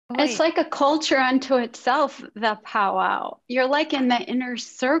It's Wait, like a culture unto itself, the powwow. You're like in the inner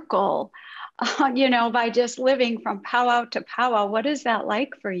circle, by just living from powwow to powwow. What is that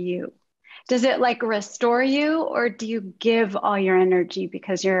like for you? Does it like restore you, or do you give all your energy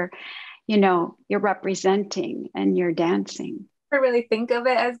because you're representing and you're dancing? never really think of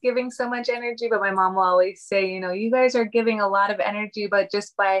it as giving so much energy, but my mom will always say, you guys are giving a lot of energy, but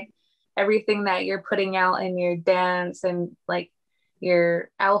just by everything that you're putting out in your dance and like your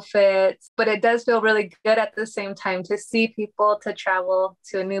outfits. But it does feel really good at the same time to see people, to travel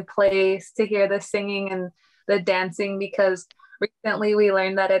to a new place, to hear the singing and the dancing, because recently we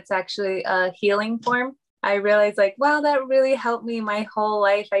learned that it's actually a healing form. I realized like, wow, that really helped me my whole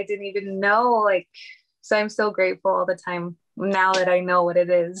life. I didn't even know, like, so I'm so grateful all the time now that I know what it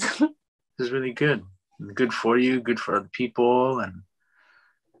is. It's really good. Good for you, good for other people, and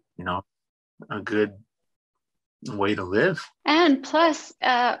a good way to live. And plus,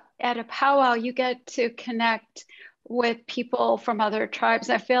 at a powwow, you get to connect with people from other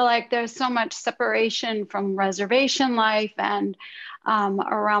tribes. I feel like there's so much separation from reservation life and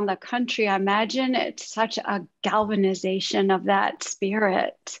around the country. I imagine it's such a galvanization of that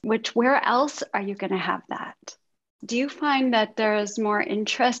spirit, which where else are you going to have that? Do you find that there's more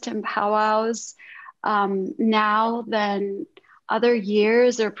interest in powwows now than other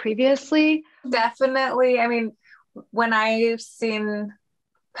years or previously? Definitely. I mean, when I've seen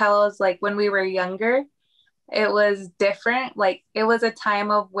pillows, like when we were younger, it was different. Like it was a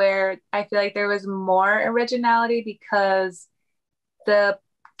time of where I feel like there was more originality because the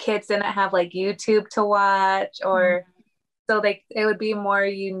kids didn't have like YouTube to watch, or so like it would be more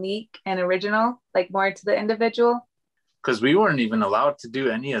unique and original, like more to the individual. Because we weren't even allowed to do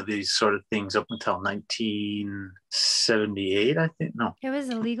any of these sort of things up until 1978, I think. No. it was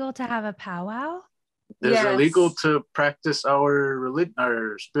illegal to have a powwow? It's Yes. illegal to practice our religion,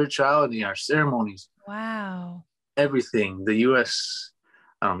 our spirituality, our ceremonies. Wow. Everything. The U.S.,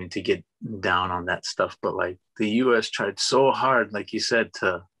 I don't mean to get down on that stuff, but like the U.S. tried so hard, like you said,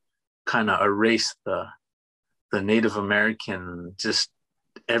 to kind of erase the Native American, just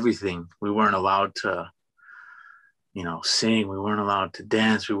everything. We weren't allowed to sing. We weren't allowed to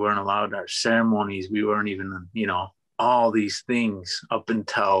dance. We weren't allowed our ceremonies. We weren't even, all these things up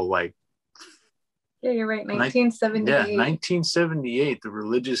until like. Yeah, you're right. 1978. Yeah, 1978, the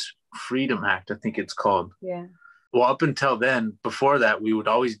Religious Freedom Act, I think it's called. Yeah. Well, up until then, before that, we would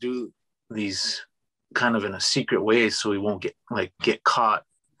always do these kind of in a secret way so we won't get caught.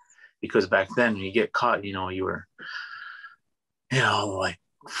 Because back then, when you get caught, you were, like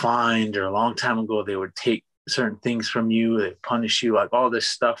fined, or a long time ago, they would take certain things from you, they punish you, like all this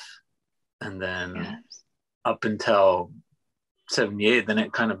stuff. And then up until 78, then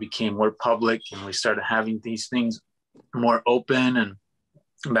it kind of became more public and we started having these things more open. And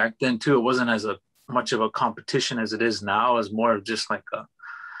back then too, it wasn't as much of a competition as it is now. It's more of just like a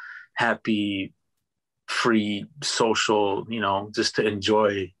happy, free, social, just to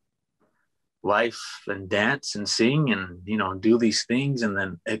enjoy life and dance and sing and do these things. And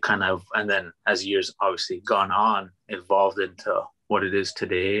then as years obviously gone on, evolved into what it is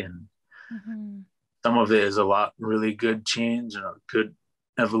today. And some of it is a lot really good change and a good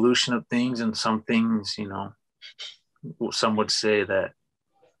evolution of things, and some things some would say that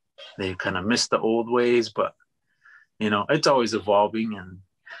they kind of miss the old ways, but it's always evolving and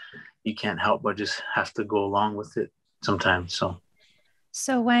you can't help but just have to go along with it sometimes.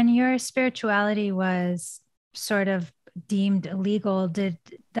 So when your spirituality was sort of deemed illegal,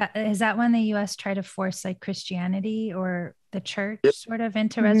 is that when the US tried to force like Christianity or the church sort of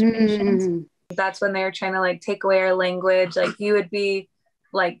into reservations? That's when they were trying to like take away our language. Like you would be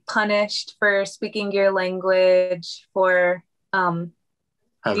like punished for speaking your language, for having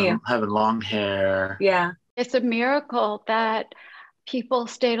long hair. Yeah. It's a miracle that people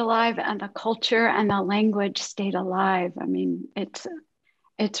stayed alive and the culture and the language stayed alive. I mean, it's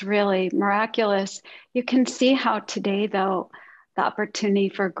really miraculous. You can see how today, though, the opportunity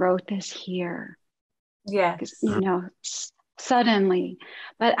for growth is here. Yes. Suddenly.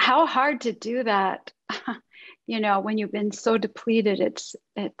 But how hard to do that, when you've been so depleted.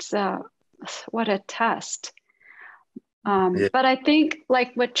 It's what a test. But I think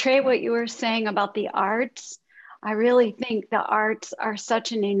like what you were saying about the arts, I really think the arts are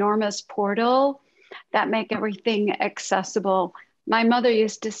such an enormous portal that make everything accessible. My mother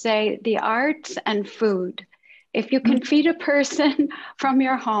used to say the arts and food. If you can feed a person from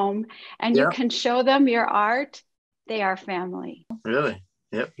your home and you can show them your art, they are family. Really?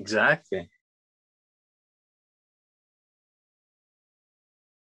 Yep, exactly.